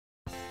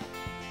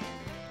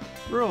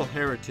Rural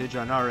Heritage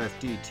on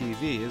RFD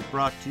TV is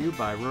brought to you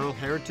by Rural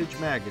Heritage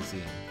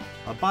Magazine,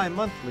 a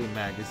bi-monthly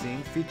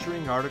magazine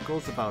featuring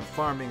articles about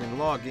farming and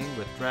logging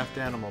with draft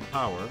animal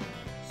power,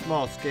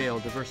 small-scale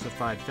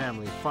diversified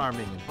family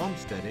farming and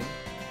homesteading,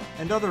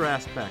 and other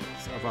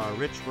aspects of our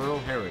rich rural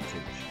heritage.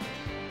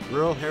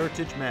 Rural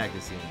Heritage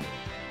Magazine,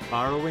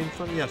 borrowing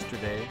from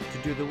yesterday to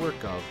do the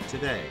work of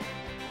today.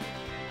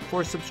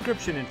 For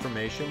subscription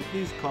information,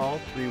 please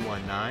call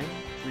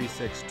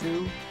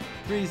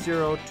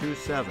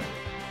 319-362-3027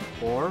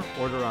 or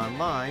order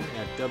online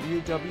at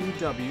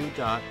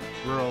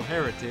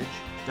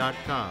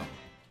www.ruralheritage.com.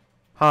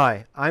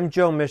 Hi, I'm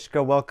Joe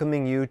Mishka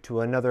welcoming you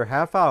to another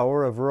half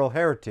hour of Rural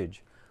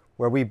Heritage,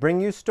 where we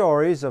bring you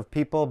stories of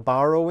people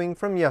borrowing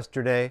from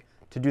yesterday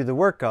to do the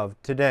work of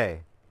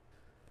today.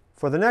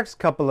 For the next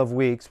couple of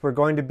weeks, we're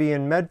going to be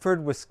in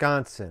Medford,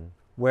 Wisconsin,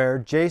 where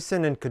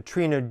Jason and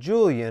Katrina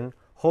Julian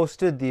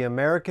hosted the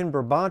American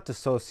Brabant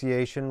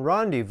Association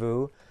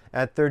Rendezvous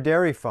at their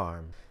dairy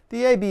farm.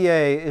 The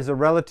ABA is a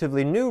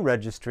relatively new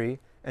registry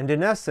and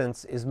in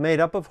essence is made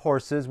up of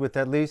horses with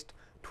at least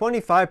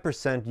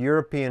 25%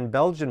 European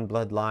Belgian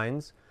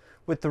bloodlines,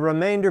 with the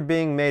remainder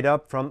being made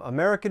up from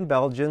American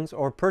Belgians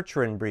or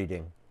Percheron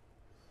breeding.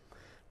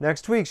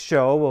 Next week's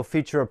show will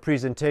feature a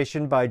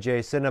presentation by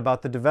Jason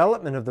about the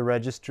development of the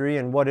registry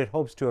and what it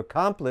hopes to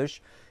accomplish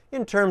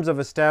in terms of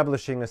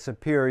establishing a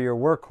superior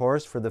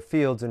workhorse for the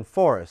fields and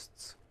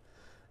forests.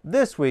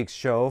 This week's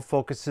show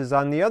focuses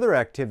on the other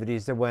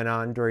activities that went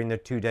on during the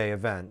two-day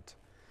event.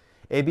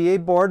 ABA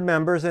board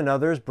members and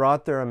others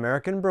brought their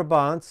American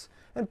Brabants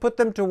and put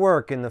them to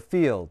work in the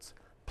fields,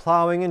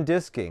 plowing and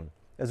disking,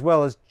 as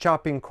well as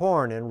chopping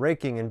corn and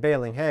raking and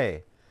baling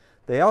hay.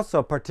 They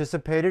also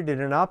participated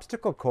in an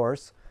obstacle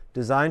course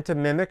designed to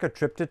mimic a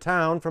trip to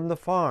town from the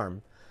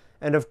farm,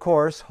 and of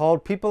course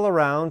hauled people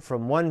around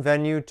from one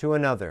venue to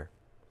another.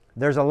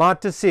 There's a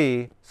lot to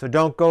see, so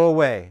don't go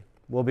away.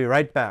 We'll be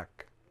right back.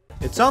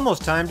 It's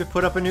almost time to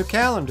put up a new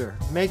calendar.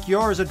 Make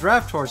yours a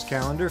draft horse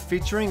calendar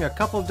featuring a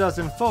couple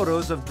dozen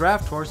photos of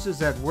draft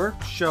horses at work,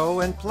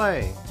 show, and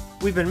play.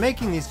 We've been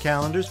making these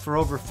calendars for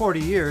over 40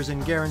 years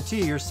and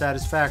guarantee your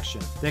satisfaction.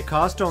 They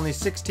cost only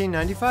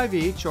 $16.95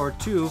 each or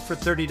two for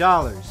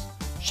 $30.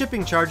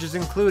 Shipping charges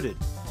included.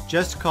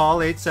 Just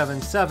call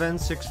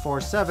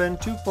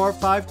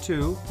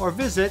 877-647-2452 or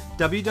visit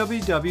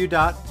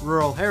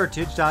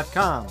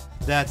www.ruralheritage.com.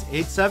 That's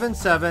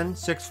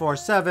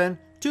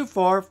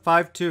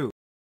 877-647-2452.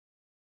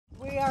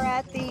 We are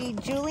at the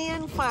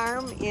Julian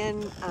farm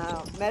in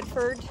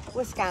Medford,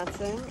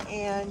 Wisconsin,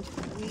 and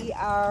they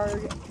are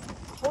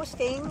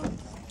hosting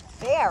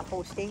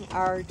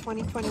our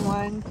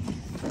 2021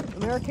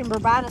 American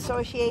Brabant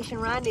Association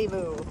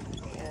Rendezvous.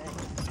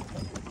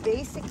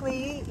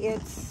 Basically,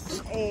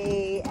 it's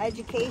a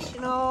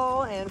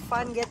educational and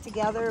fun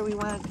get-together. We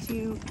want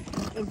to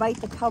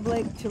invite the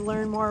public to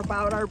learn more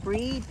about our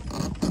breed,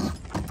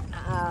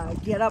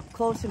 get up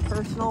close and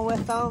personal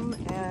with them,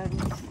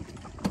 and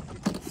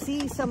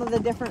see some of the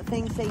different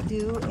things they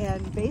do,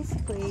 and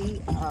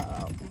basically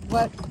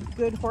what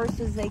good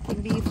horses they can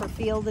be for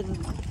field and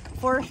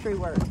forestry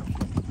work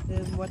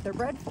and what they're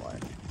bred for.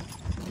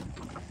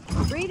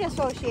 The breed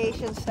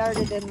association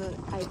started in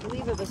I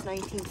believe it was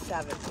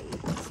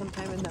 1970,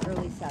 sometime in the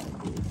early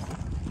 70s.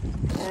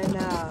 And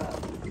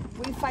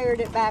we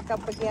fired it back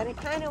up again. It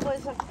kind of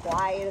was a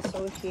quiet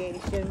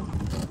association.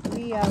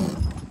 We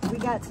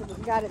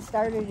got it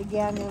started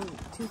again in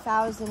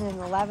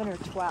 2011 or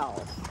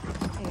 12.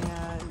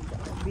 And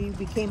we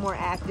became more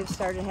active,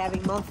 started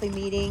having monthly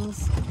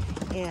meetings,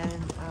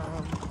 and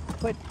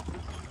put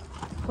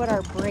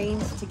our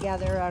brains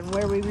together on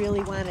where we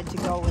really wanted to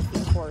go with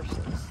these horses.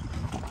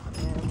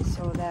 And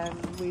so then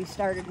we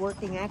started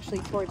working actually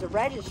towards a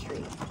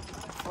registry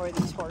for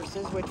these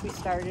horses, which we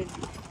started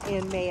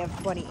in May of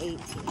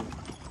 2018.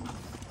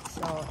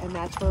 So, and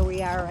that's where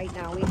we are right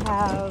now. We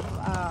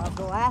have,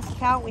 the last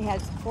count, we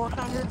had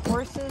 400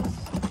 horses,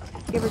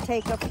 give or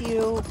take a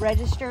few,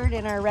 registered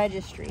in our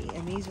registry.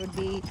 And these would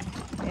be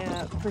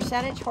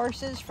percentage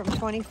horses from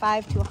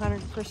 25 to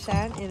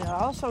 100%, and it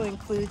also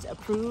includes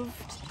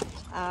approved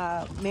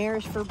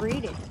mares for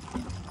breeding.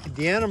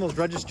 The animals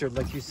registered,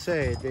 like you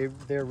say,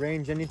 they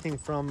range anything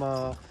from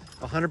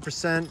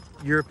 100%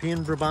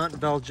 European Brabant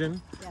Belgian,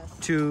 yes,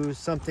 to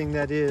something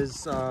that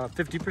is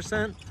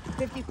 50%?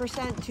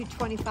 50% to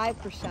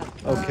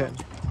 25%. Okay.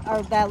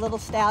 Or that little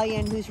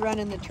stallion who's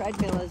running the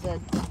treadmill is a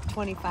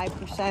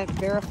 25%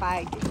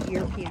 verified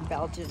European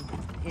Belgian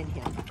in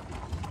him.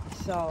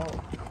 So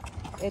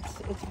it's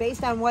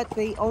based on what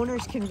the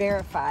owners can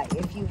verify.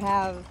 If you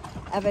have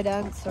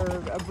evidence or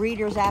a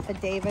breeder's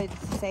affidavit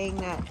saying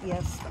that,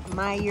 yes,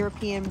 my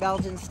European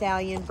Belgian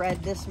stallion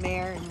bred this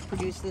mare and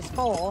produced this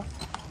foal,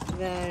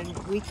 then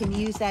we can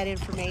use that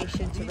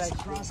information to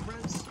register.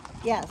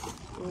 Yes.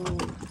 Ooh,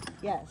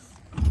 yes.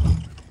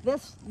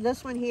 This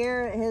one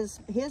here, his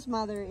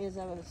mother is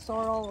a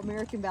sorrel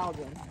American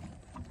Belgian.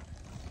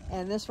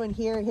 And this one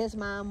here, his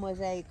mom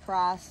was a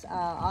cross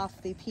off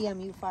the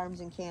PMU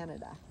farms in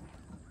Canada.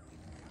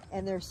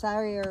 And their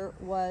sire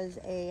was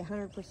a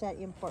 100%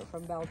 import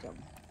from Belgium.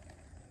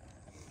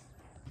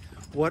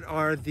 what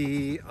are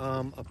the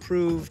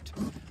approved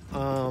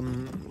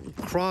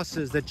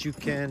crosses that you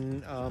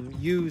can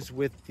use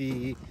with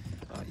the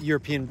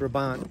European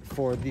Brabant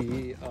for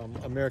the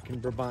American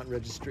Brabant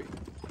Registry?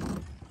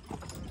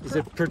 Is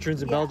it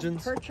Percherons and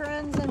Belgians?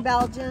 Percherons and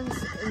Belgians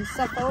and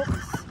Suffolk.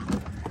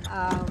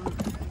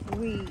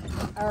 We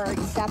are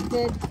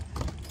accepted,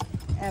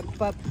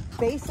 but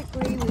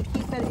basically we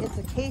keep it, it's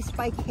a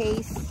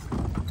case-by-case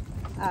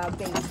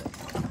basis.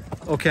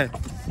 Okay.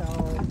 So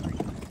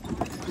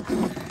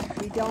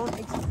we don't,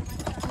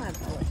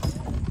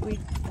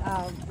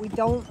 we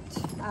don't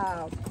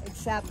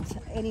accept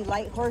any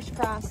light horse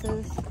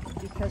crosses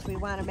because we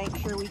want to make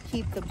sure we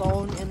keep the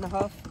bone in the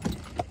hoof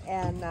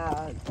and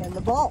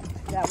the bulk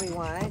that we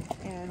want,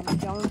 and we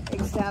don't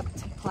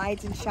accept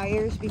Clydes and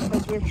Shires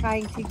because we're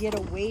trying to get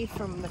away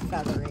from the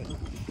feathering.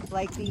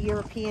 Like the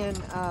European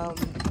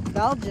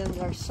Belgians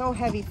are so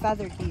heavy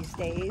feathered these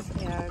days,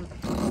 and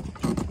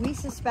we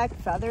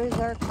suspect feathers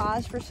are a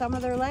cause for some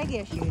of their leg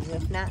issues.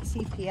 If not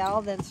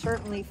CPL, then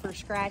certainly for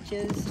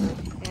scratches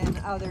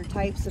and other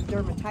types of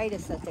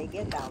dermatitis that they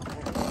get down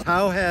there.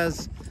 How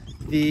has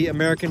the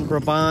American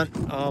Brabant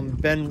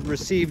been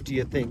received, do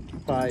you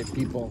think, by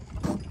people?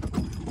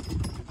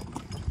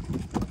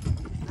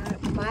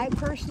 My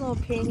personal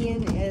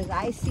opinion is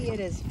I see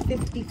it as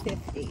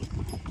 50-50,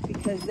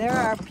 because there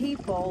are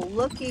people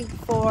looking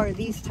for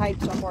these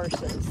types of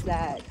horses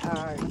that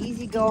are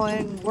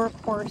easygoing, work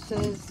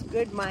horses,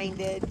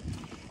 good-minded.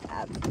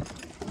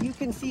 You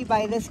can see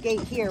by this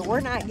gait here, we're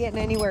not getting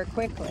anywhere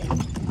quickly.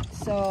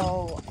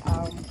 So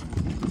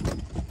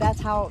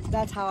that's how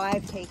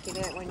I've taken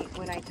it.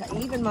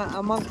 Even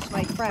amongst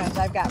my friends,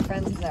 I've got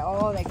friends that say,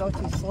 oh, they go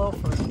too slow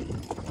for me,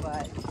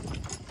 but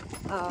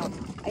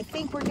I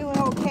think we're doing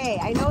okay.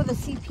 I know the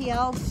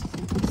CPL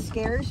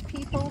scares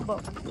people,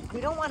 but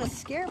we don't want to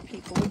scare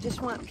people. We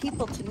just want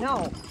people to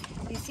know.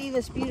 You see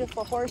this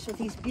beautiful horse with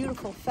these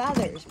beautiful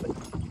feathers,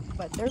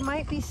 but there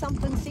might be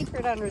something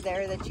secret under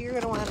there that you're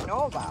going to want to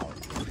know about.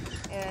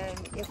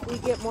 And if we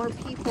get more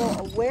people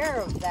aware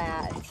of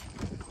that,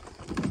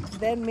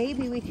 then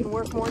maybe we can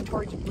work more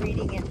towards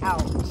breeding it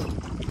out.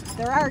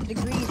 There are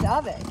degrees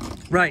of it.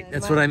 Right,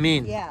 that's what I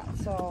mean. Yeah,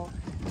 so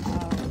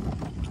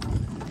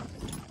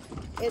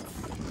it's,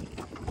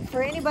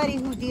 for anybody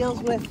who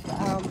deals with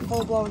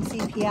full-blown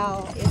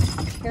CPL,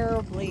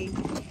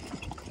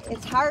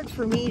 it's hard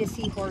for me to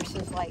see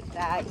horses like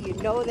that. You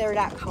know they're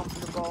not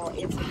comfortable.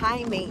 It's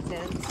high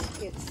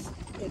maintenance. It's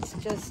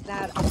just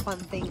not a fun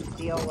thing to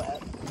deal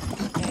with.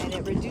 And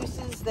it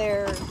reduces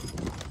their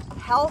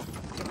health,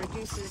 it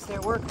reduces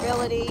their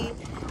workability,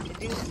 it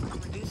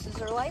reduces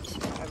their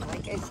lifespan.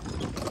 Like I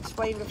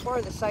explained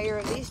before, the sire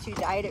of these two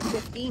died at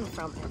 15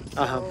 from it.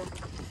 So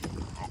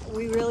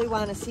we really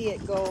want to see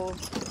it go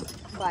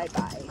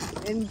bye-bye.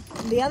 And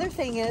the other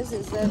thing is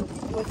that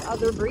with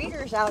other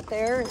breeders out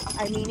there,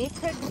 I mean, it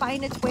could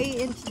find its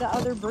way into the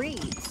other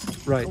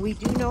breeds. Right. We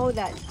do know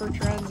that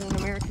Percherons and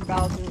American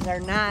Belgians are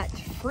not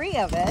free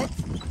of it.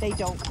 They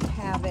don't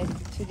have it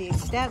to the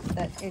extent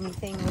that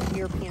anything with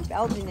European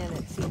Belgian in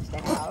it seems to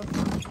have.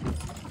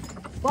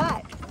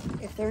 But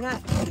if they're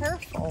not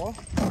careful,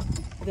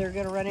 they're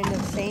going to run into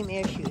the same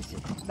issues.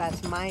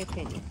 That's my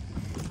opinion.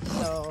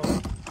 So,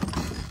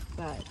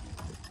 but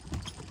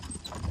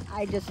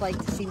I just like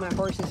to see my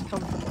horses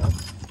comfortable.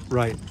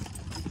 Right.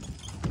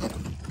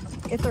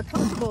 If they're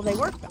comfortable, they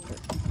work better.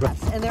 Right.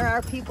 And there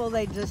are people,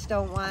 they just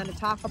don't want to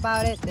talk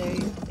about it.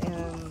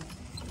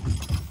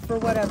 For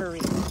whatever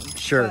reason.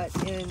 Sure. But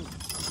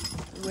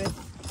with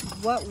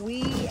what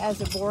we as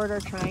a board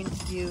are trying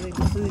to do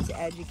includes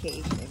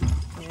education,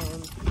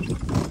 and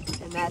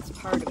that's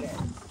part of it.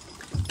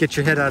 Get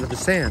your head out of the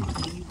sand.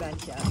 You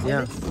betcha.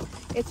 Yeah.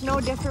 It's no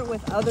different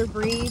with other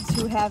breeds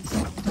who have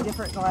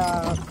different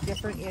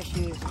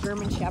issues.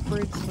 German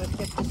Shepherds with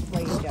hip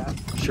dysplasia.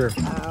 Sure.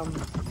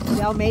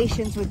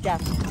 Dalmatians with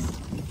deafness.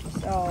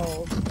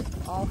 So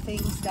all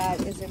things that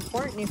is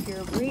important if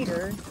you're a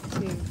breeder to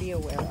be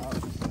aware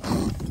of.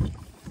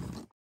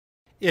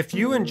 If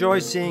you enjoy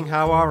seeing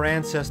how our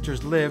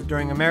ancestors lived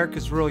during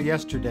America's rule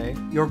yesterday,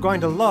 you're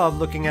going to love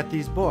looking at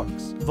these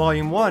books.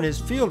 Volume 1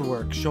 is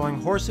Fieldwork,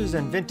 showing horses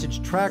and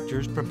vintage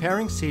tractors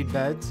preparing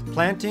seedbeds,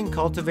 planting,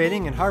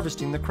 cultivating, and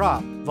harvesting the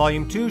crop.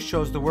 Volume 2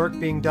 shows the work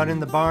being done in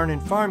the barn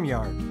and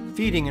farmyard,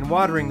 feeding and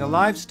watering the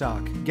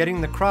livestock,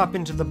 getting the crop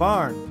into the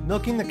barn,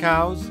 milking the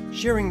cows,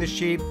 shearing the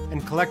sheep,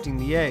 and collecting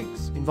the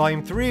eggs. In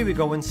Volume 3, we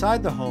go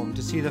inside the home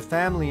to see the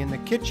family in the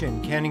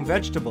kitchen canning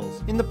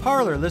vegetables, in the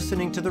parlor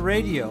listening to the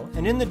radio,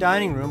 and in the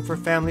dining room for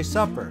family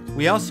supper.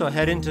 We also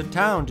head into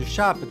town to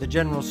shop at the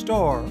general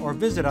store or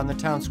visit on the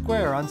town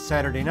square on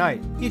Saturday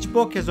night. Each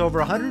book has over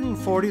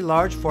 140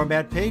 large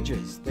format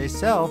pages. They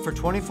sell for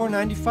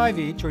 $24.95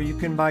 each, or you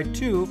can buy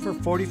 2 for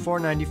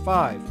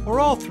 $44.95, or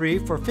all 3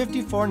 for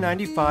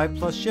 $54.95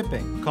 plus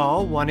shipping.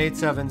 Call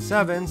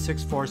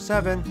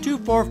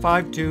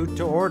 1-877-647-2452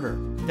 to order.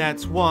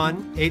 That's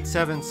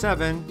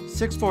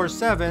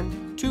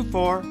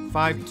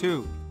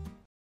 1-877-647-2452.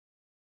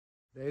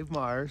 Dave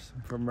Myers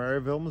from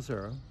Maryville,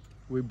 Missouri.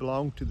 We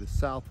belong to the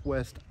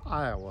Southwest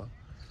Iowa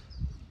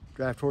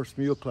Draft Horse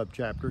Mule Club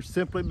chapter,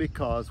 simply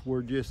because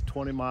we're just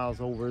 20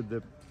 miles over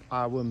the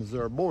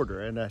Iowa-Missouri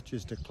border, and that's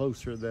just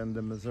closer than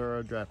the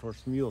Missouri Draft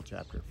Horse Mule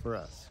chapter for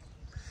us.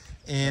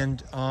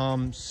 And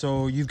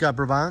so you've got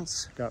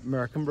Brabants? Got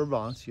American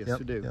Brabants, yes, I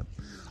do. Yep.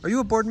 Are you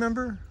a board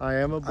member? I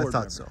am a board member. I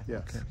thought so.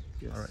 Yes. Okay.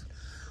 Yes. All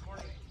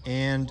right.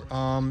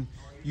 And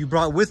you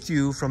brought with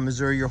you from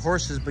Missouri your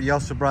horses, but you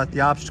also brought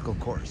the obstacle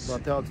course.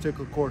 Brought the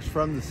obstacle course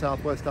from the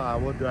Southwest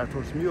Iowa Draft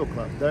Horse Mule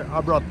Club.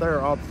 I brought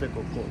their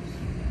obstacle course.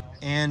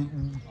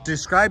 And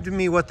describe to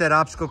me what that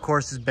obstacle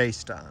course is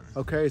based on.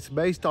 Okay, it's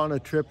based on a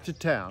trip to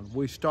town.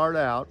 We start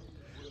out,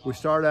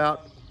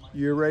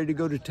 you're ready to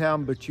go to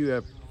town, but you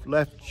have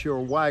left your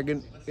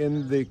wagon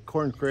in the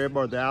corn crib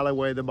or the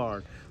alleyway of the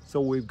barn. So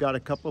we've got a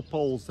couple of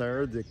poles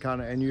there that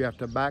and you have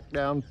to back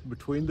down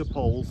between the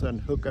poles and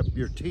hook up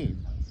your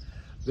team.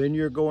 Then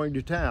you're going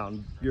to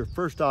town. Your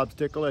first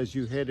obstacle as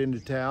you head into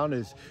town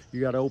is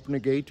you got to open the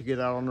gate to get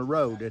out on the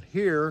road. And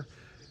here,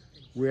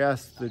 we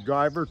ask the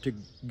driver to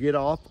get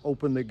off,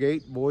 open the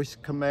gate, voice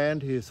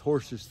command his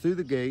horses through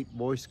the gate,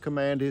 voice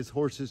command his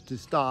horses to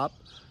stop,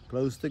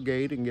 close the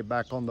gate, and get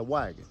back on the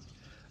wagon.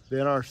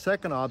 Then our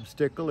second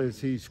obstacle is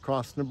he's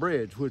crossing the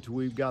bridge, which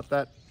we've got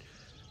that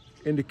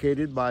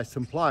indicated by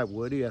some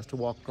plywood. He has to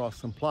walk across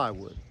some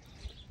plywood.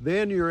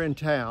 Then you're in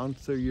town,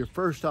 so your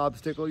first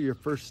obstacle, your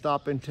first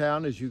stop in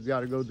town is you've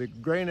got to go to the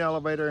grain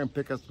elevator and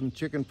pick up some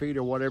chicken feed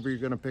or whatever you're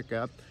going to pick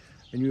up,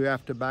 and you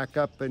have to back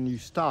up and you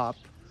stop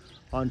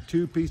on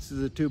 2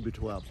 pieces of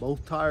 2x12.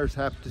 Both tires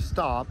have to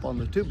stop on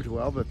the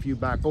 2x12. If you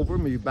back over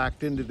them, you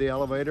backed into the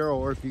elevator,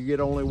 or if you get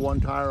only one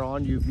tire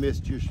on, you've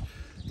missed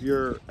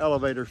your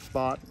elevator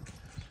spot.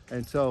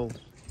 And so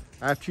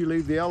after you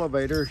leave the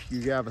elevator,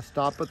 you have a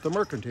stop at the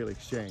mercantile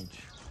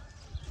exchange.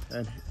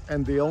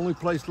 And the only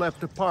place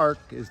left to park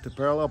is to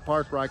parallel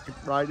park right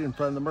in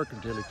front of the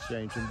mercantile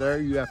exchange. And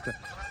there you have to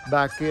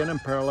back in and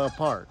parallel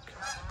park.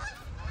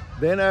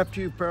 Then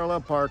after you've parallel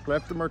parked,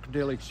 left the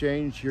mercantile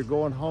exchange, you're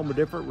going home a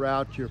different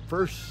route. Your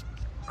first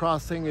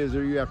crossing is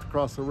you have to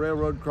cross a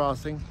railroad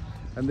crossing,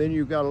 and then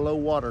you've got a low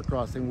water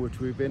crossing, which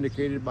we've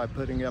indicated by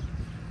putting up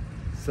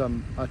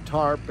a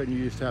tarp, and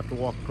you just have to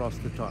walk across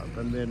the tarp,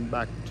 and then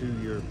back to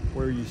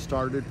where you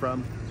started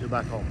from, you're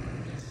back home.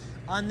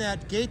 On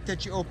that gate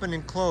that you open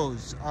and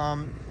close,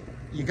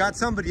 you got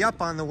somebody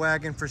up on the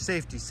wagon for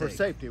safety's sake. For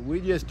safety. We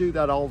just do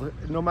that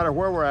no matter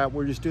where we're at,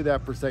 we just do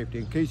that for safety.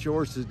 In case your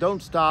horses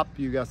don't stop,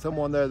 you got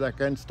someone there that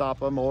can stop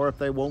them, or if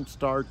they won't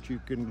start,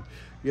 you can,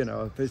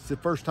 if it's the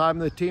first time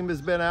the team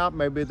has been out,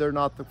 maybe they're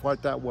not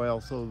quite that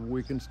well, so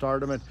we can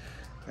start them.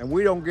 And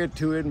we don't get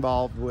too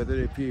involved with it.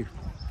 If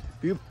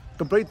you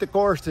complete the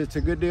course, it's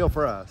a good deal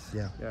for us.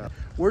 Yeah.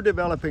 We're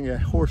developing a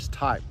horse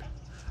type.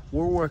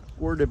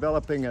 We're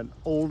developing an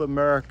old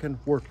American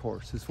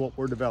workhorse is what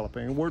we're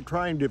developing. And we're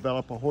trying to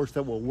develop a horse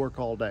that will work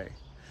all day.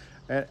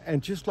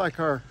 And just like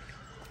our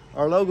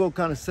logo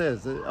kind of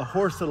says, a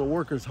horse that'll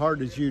work as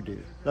hard as you do.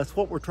 That's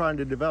what we're trying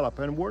to develop.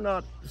 And we're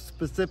not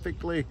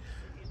specifically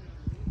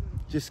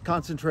just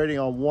concentrating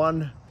on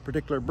one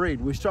particular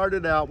breed. We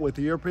started out with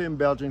the European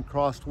Belgian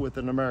crossed with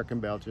an American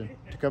Belgian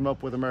to come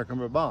up with American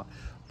Brabant.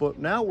 But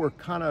now we're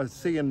kind of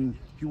seeing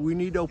we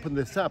need to open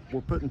this up. We're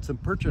putting some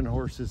Percheron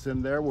horses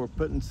in there. We're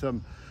putting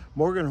some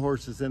Morgan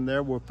horses in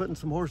there. We're putting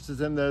some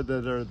horses in there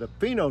that are the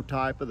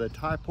phenotype of the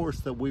type horse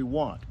that we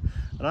want.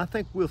 And I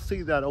think we'll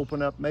see that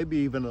open up maybe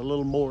even a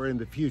little more in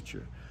the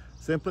future,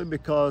 simply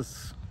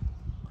because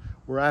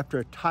we're after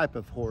a type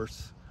of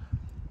horse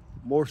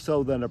more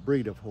so than a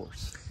breed of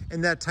horse.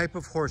 And that type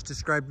of horse,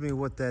 describe to me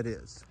what that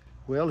is.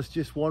 Well, it's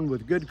just one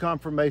with good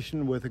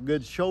conformation, with a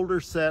good shoulder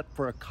set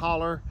for a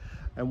collar,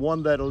 and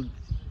one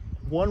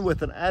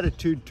with an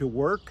attitude to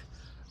work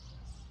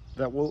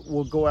that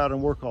will go out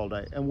and work all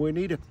day. And we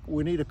need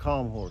a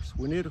calm horse.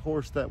 We need a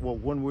horse that will,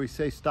 when we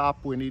say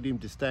stop, we need him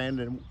to stand.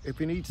 And if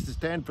he needs to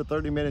stand for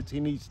 30 minutes, he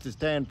needs to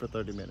stand for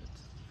 30 minutes.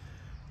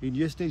 He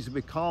just needs to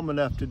be calm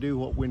enough to do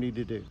what we need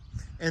to do.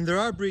 And there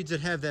are breeds that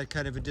have that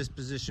kind of a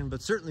disposition,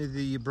 but certainly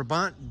the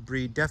Brabant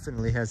breed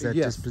definitely has that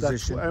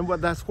disposition.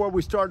 That's where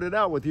we started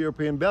out with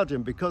European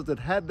Belgian, because it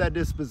had that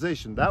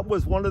disposition. That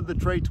was one of the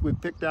traits we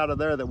picked out of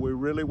there that we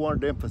really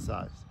wanted to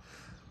emphasize.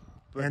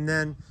 And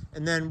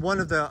then one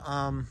of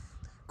the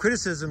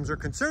criticisms or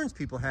concerns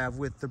people have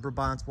with the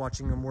Brabants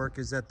watching them work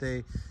is that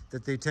they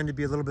tend to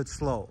be a little bit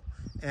slow.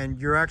 And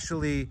you're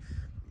actually,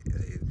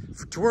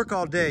 to work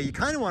all day, you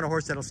kind of want a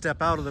horse that'll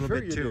step out a little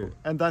bit too. Do.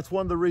 And that's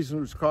one of the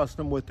reasons we're crossing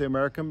them with the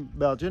American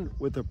Belgian,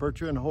 with the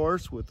Percheron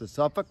horse, with the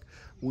Suffolk.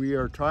 We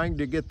are trying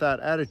to get that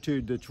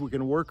attitude that we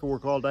can work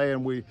all day.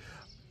 And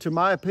to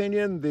my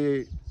opinion,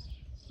 the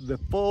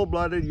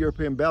full-blooded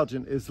European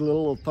Belgian is a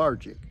little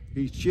lethargic.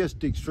 He's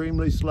just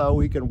extremely slow.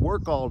 He can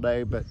work all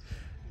day, but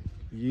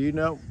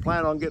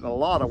plan on getting a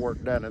lot of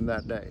work done in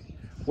that day.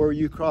 Where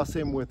you cross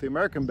him with the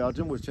American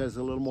Belgian, which has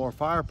a little more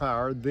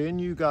firepower, then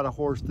you got a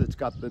horse that's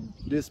got the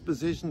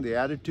disposition, the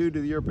attitude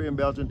of the European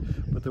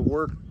Belgian, but the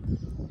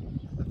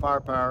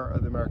firepower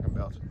of the American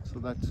Belgian. So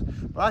but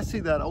I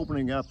see that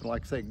opening up,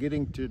 like I say,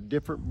 getting to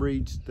different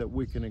breeds that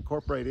we can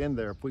incorporate in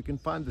there. If we can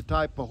find the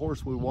type of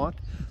horse we want,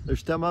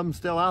 there's some of them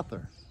still out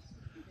there.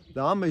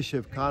 The Amish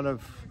have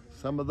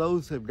some of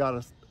those have got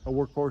a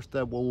workhorse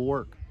that will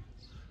work.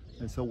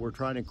 And so we're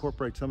trying to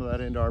incorporate some of that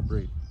into our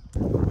breed.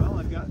 Well,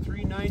 I've got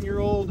 3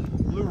 9-year-old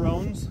blue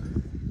roans.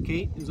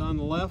 Kate is on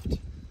the left,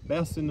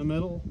 Bess in the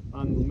middle,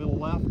 on the middle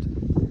left,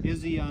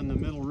 Izzy on the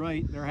middle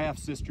right. They're half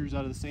sisters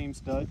out of the same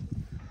stud.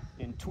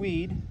 And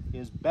Tweed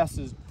is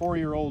Bess's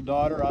 4-year-old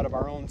daughter out of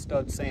our own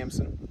stud,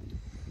 Samson.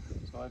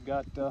 So I've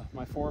got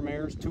my 4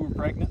 mares, 2 are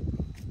pregnant.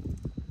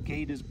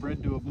 Kate is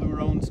bred to a blue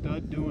roan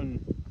stud due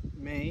in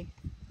May,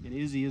 and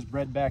Izzy is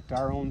bred back to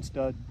our own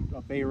stud,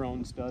 a bay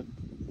roan stud,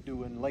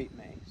 due in late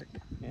May.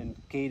 And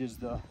Kate is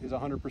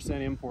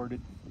 100%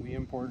 imported. We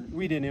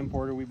didn't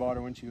import her. We bought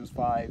her when she was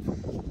 5,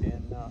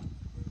 and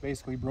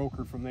basically broke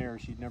her from there.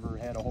 She'd never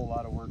had a whole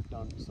lot of work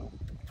done. So.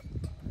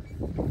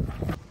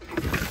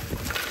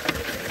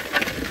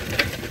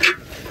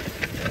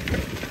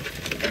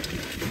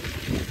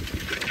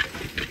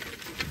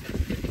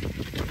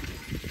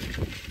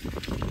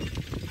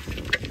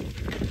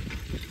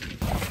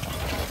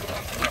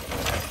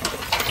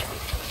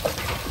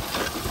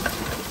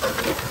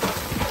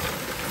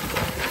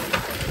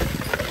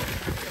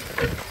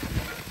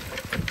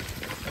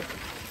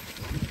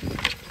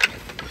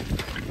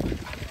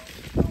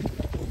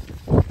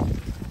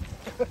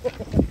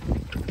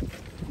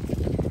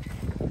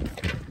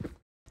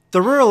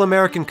 The rural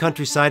American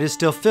countryside is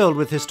still filled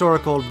with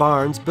historic old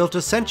barns built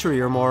a century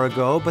or more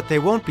ago, but they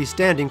won't be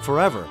standing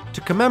forever.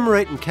 To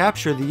commemorate and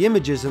capture the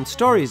images and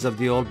stories of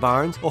the old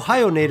barns,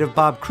 Ohio native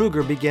Bob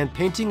Kruger began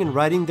painting and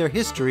writing their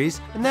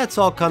histories, and that's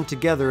all come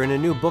together in a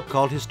new book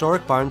called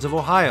Historic Barns of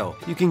Ohio.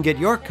 You can get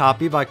your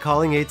copy by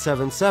calling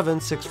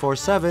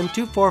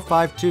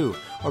 877-647-2452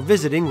 or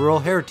visiting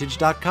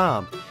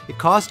ruralheritage.com. It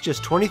costs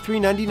just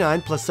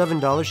 $23.99 plus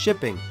 $7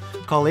 shipping.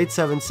 Call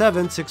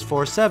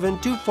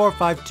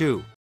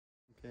 877-647-2452.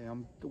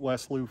 I'm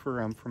Wes Lufer.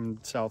 I'm from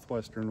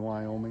southwestern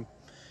Wyoming.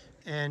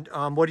 And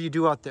what do you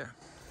do out there?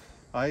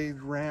 I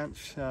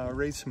ranch,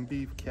 raise some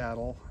beef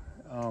cattle.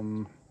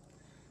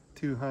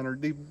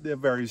 200, it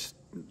varies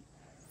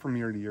from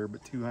year to year,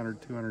 but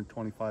 200,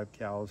 225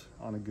 cows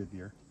on a good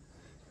year.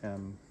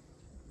 And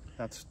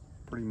that's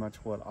pretty much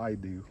what I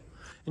do.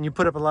 And you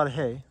put up a lot of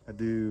hay? I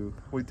do.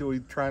 We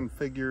try and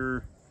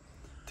figure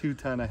 2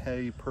 tons of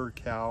hay per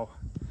cow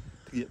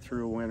to get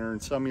through a winter,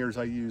 and some years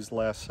I use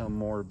less, some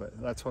more,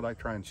 but that's what I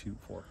try and shoot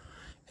for.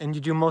 And you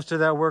do most of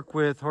that work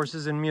with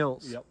horses and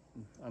mules? Yep.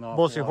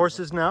 Mostly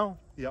horses now?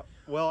 Yep.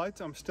 Well,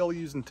 I'm still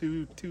using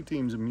two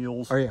teams of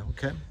mules. Oh yeah,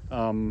 okay.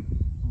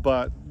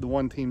 But the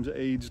one team's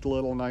aged a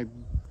little, and I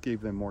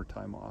gave them more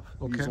time off.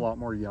 Okay. Use a lot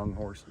more young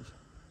horses.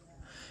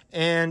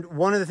 And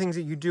one of the things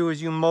that you do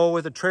is you mow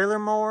with a trailer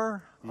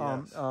mower,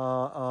 Yes.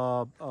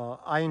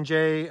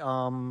 I&J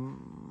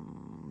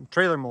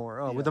trailer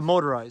mower Yes. with a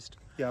motorized.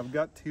 Yeah, I've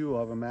got 2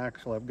 of them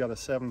actually. I've got a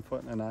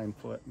 7-foot and a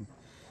 9-foot.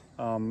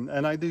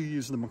 And I do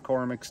use the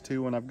McCormicks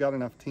too. When I've got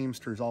enough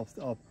teamsters,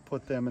 I'll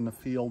put them in the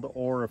field,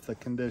 or if the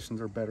conditions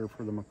are better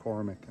for the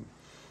McCormick.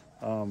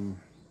 And,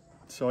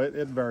 so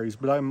it varies,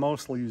 but I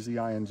mostly use the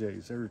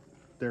I&Js.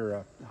 They're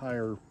a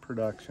higher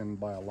production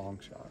by a long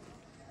shot.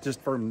 Just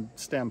from the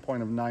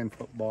standpoint of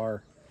 9-foot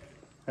bar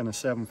and a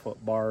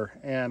 7-foot bar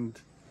and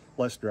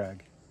less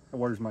drag. It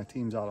wears my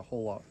teams out a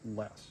whole lot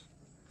less.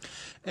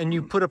 And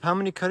you put up how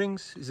many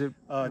cuttings? Is it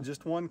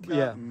just one cut?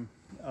 Yeah.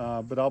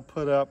 But I'll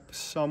put up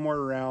somewhere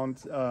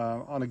around,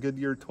 on a good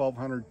year,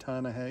 1,200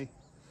 ton of hay.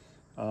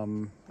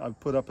 I've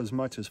put up as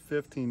much as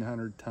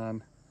 1,500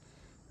 ton.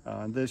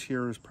 This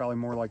year is probably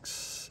more like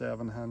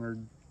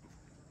 700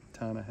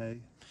 ton of hay.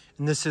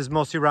 And this is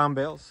mostly round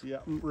bales? Yeah,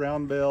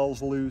 round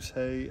bales, loose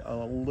hay, a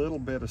little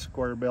bit of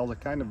square bales. I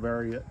kind of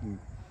vary it. And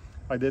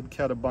I did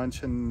cut a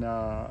bunch, and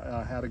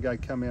I had a guy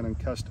come in and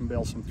custom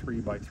bale some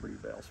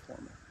 3x3 bales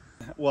for me.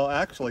 Well,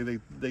 actually,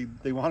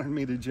 they wanted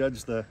me to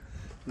judge the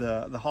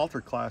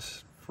halter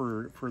class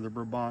for the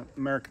Brabant,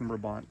 American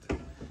Brabant,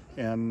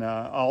 and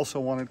I also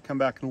wanted to come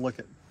back and look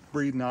at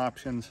breeding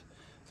options,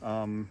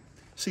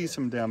 see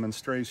some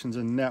demonstrations,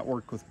 and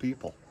network with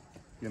people.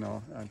 You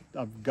know,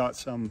 I've got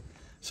some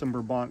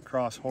Brabant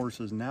cross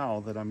horses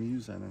now that I'm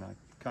using, and I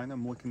kind of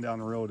am looking down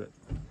the road at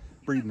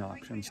breeding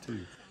options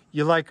too.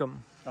 You like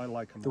them? I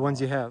like them. The ones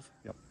you have?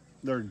 Yep,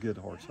 they're a good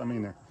horse. I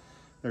mean,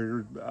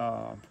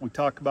 we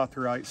talk about the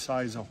right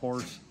size of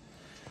horse,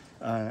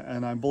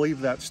 and I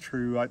believe that's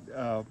true.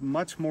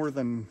 Much more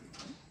than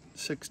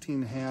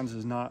 16 hands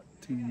is not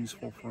too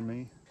useful for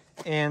me.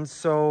 And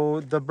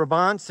so the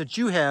Brabants that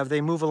you have, they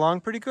move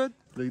along pretty good?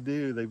 They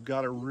do. They've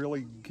got a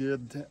really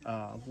good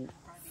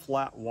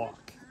flat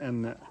walk,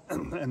 and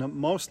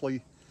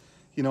mostly,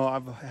 you know,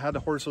 I've had a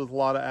horse with a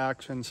lot of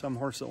action, some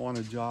horse that want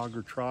to jog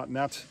or trot, and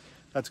that's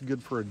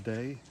good for a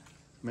day,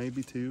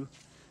 maybe 2.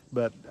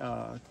 But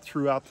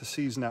throughout the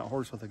season, that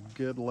horse with a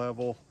good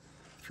level,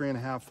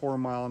 3.5, 4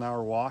 mile an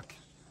hour walk,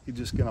 he's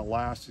just going to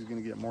last. He's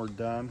going to get more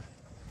done,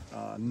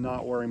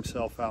 not wear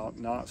himself out,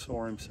 not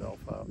sore himself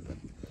up.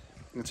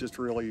 It's just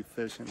really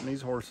efficient. And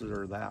these horses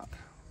are that,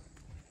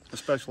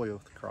 especially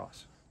with the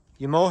cross.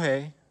 You mow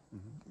hay,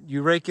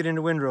 you rake it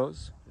into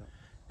windrows,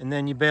 and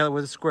then you bale it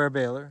with a square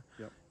baler.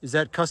 Yep. Is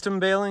that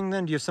custom baling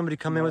then? Do you have somebody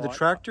come in with a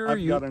tractor?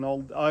 I've got an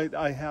old,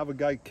 I have a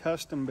guy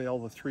custom bale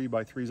the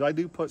 3x3s. I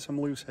do put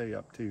some loose hay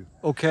up too.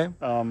 Okay.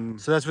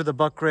 So that's with a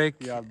buck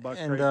rake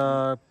and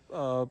rake.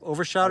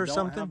 overshot or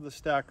something? I don't have the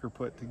stacker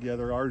put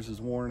together. Ours is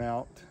worn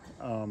out.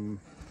 And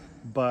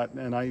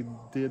I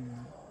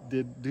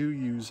do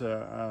use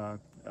an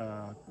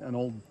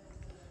old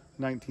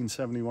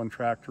 1971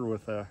 tractor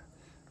with a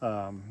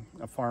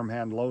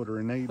farmhand loader,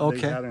 and they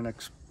had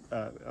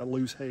a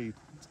loose hay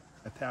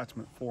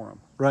attachment for them.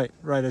 Right,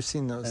 I've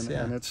seen those.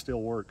 And it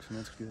still works, and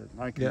it's good.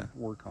 I can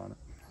work on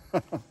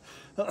it.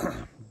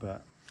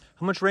 But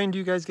how much rain do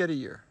you guys get a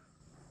year?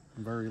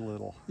 very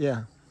little.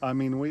 Yeah. I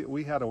mean,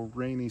 we had a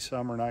rainy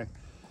summer, and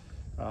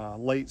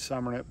late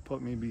summer, and it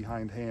put me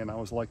behind hay, and I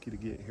was lucky to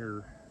get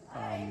here.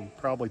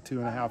 Probably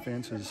 2.5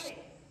 inches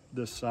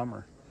this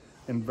summer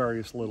in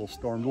various little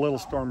storms. Little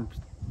storms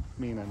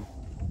meaning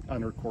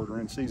under a quarter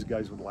inch. These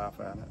guys would laugh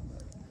at it.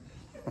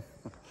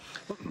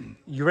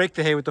 You rake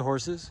the hay with the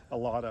horses? A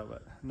lot of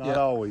it. Not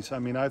always. I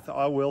mean,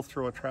 I will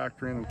throw a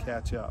tractor in and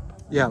catch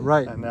up. Yeah,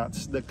 right. And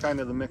that's the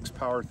kind of the mixed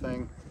power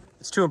thing.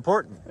 It's too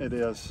important. It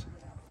is.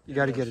 You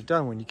got to get it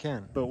done when you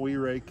can. But we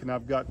rake, and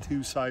I've got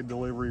 2 side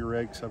delivery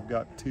rakes. I've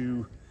got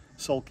 2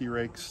 sulky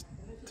rakes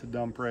to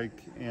dump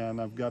rake,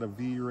 and I've got a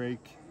V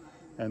rake.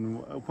 And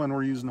when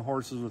we're using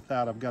horses with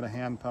that, I've got a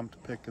hand pump to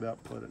pick it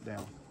up, put it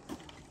down.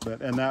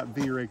 And that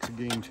V rake's a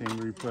game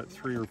changer. You put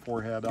 3 or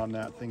 4 head on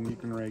that thing, you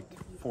can rake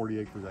 40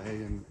 acres of hay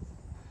in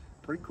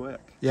pretty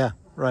quick. Yeah,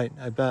 right.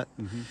 I bet.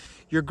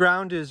 Your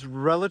ground is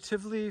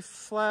relatively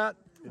flat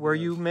where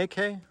you make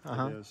hay?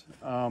 It is.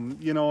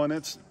 You know, and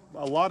it's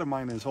a lot of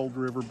mine is old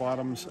river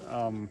bottoms,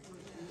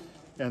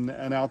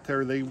 and out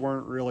there they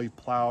weren't really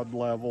plowed,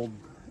 leveled,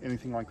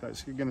 anything like that.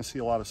 So you're going to see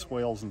a lot of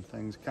swales and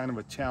things. Kind of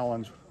a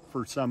challenge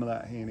for some of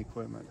that haying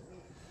equipment.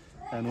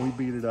 And we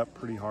beat it up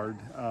pretty hard.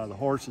 The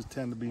horses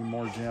tend to be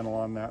more gentle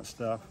on that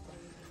stuff.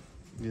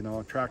 You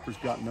know, a tractor's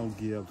got no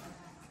give,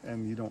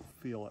 and you don't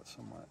feel it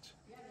so much.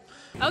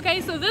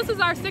 Okay, so this is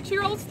our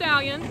 6-year-old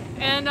stallion,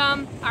 and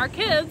our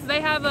kids,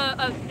 they have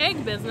an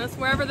egg business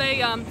wherever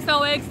they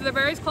sell eggs to their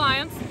various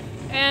clients,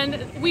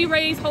 and we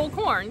raise whole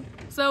corn.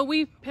 So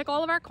we pick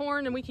all of our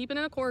corn and we keep it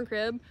in a corn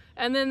crib,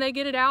 and then they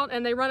get it out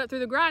and they run it through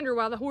the grinder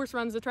while the horse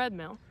runs the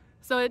treadmill.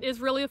 So it is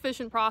really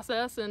efficient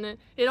process, and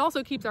it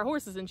also keeps our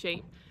horses in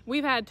shape.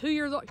 We've had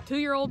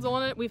 2-year-olds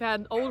on it. We've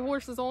had old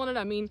horses on it.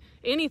 I mean,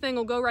 anything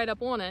will go right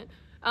up on it.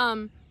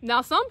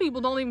 Now some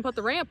people don't even put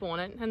the ramp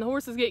on it, and the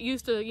horses get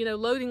used to, you know,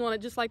 loading on it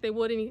just like they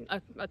would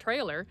a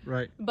trailer.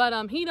 Right. But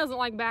he doesn't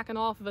like backing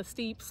off of a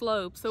steep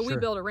slope, so we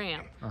build a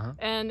ramp.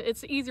 And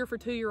it's easier for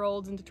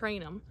 2-year-olds and to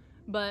train them.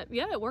 But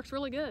yeah, it works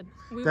really good.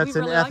 That's we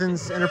an really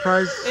Athens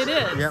Enterprise? It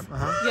is.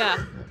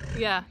 Yep.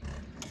 Yeah.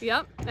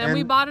 And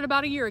we bought it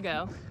about a year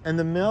ago. And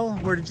the mill,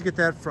 where did you get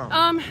that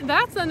from?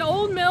 That's an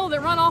old mill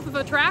that run off of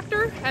a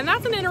tractor, and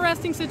that's an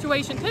interesting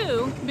situation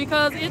too,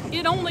 because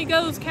it only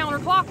goes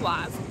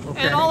counterclockwise,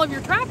 and all of your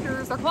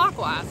tractors are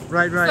clockwise.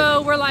 Right.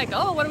 So we're like,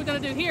 oh, what are we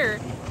going to do here?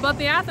 But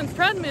the Athens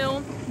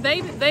treadmill,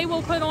 they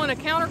will put on a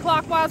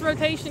counterclockwise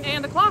rotation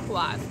and a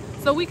clockwise,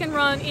 so we can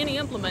run any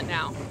implement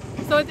now.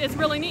 So it's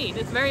really neat.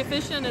 It's very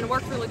efficient and it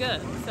works really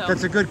good. So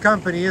that's a good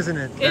company, isn't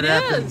it? It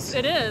is.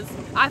 It is.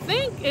 I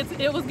think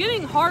it was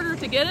getting harder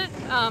to get it,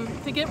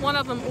 to get one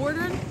of them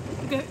ordered.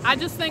 I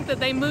just think that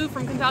they moved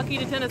from Kentucky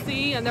to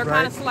Tennessee, and they're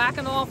kind of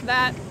slacking off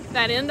that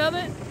end of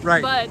it.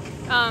 Right. But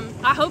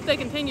I hope they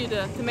continue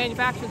to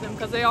manufacture them,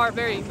 because they are a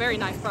very, very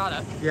nice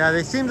product. Yeah,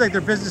 they seem like their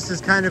business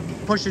is kind of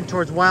pushing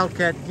towards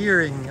wildcat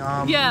gearing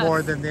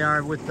more than they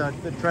are with the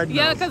treadmills.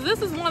 Yeah, because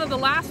this is one of the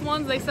last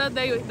ones they said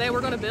they were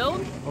going to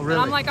build. Oh, really?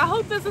 And I'm like, I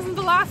hope this isn't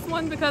the last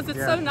one, because it's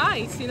so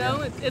nice, you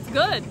know, it's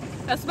good.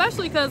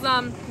 Especially because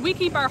we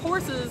keep our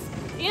horses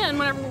in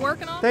whenever we're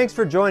working on. Thanks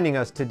for joining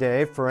us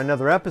today for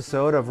another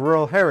episode of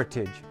Rural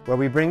Heritage, where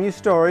we bring you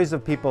stories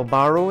of people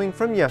borrowing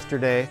from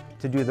yesterday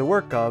to do the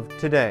work of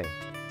today.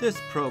 This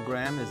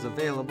program is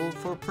available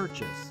for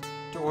purchase.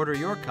 To order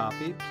your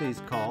copy, please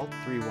call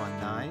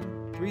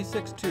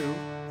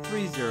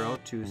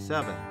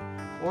 319-362-3027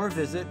 or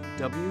visit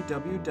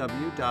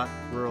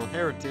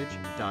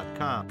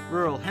www.ruralheritage.com.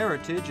 Rural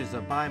Heritage is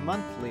a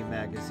bi-monthly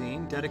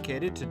magazine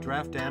dedicated to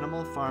draft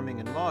animal farming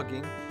and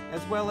logging,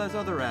 as well as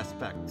other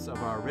aspects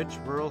of our rich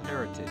rural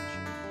heritage.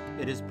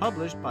 It is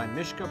published by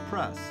Mishka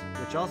Press,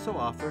 which also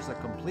offers a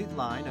complete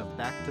line of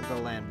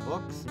back-to-the-land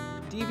books,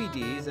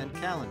 DVDs, and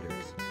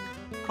calendars.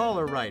 Call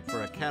or write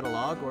for a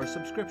catalog or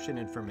subscription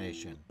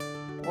information,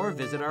 or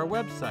visit our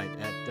website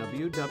at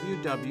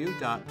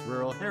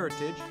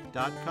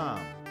www.ruralheritage.com.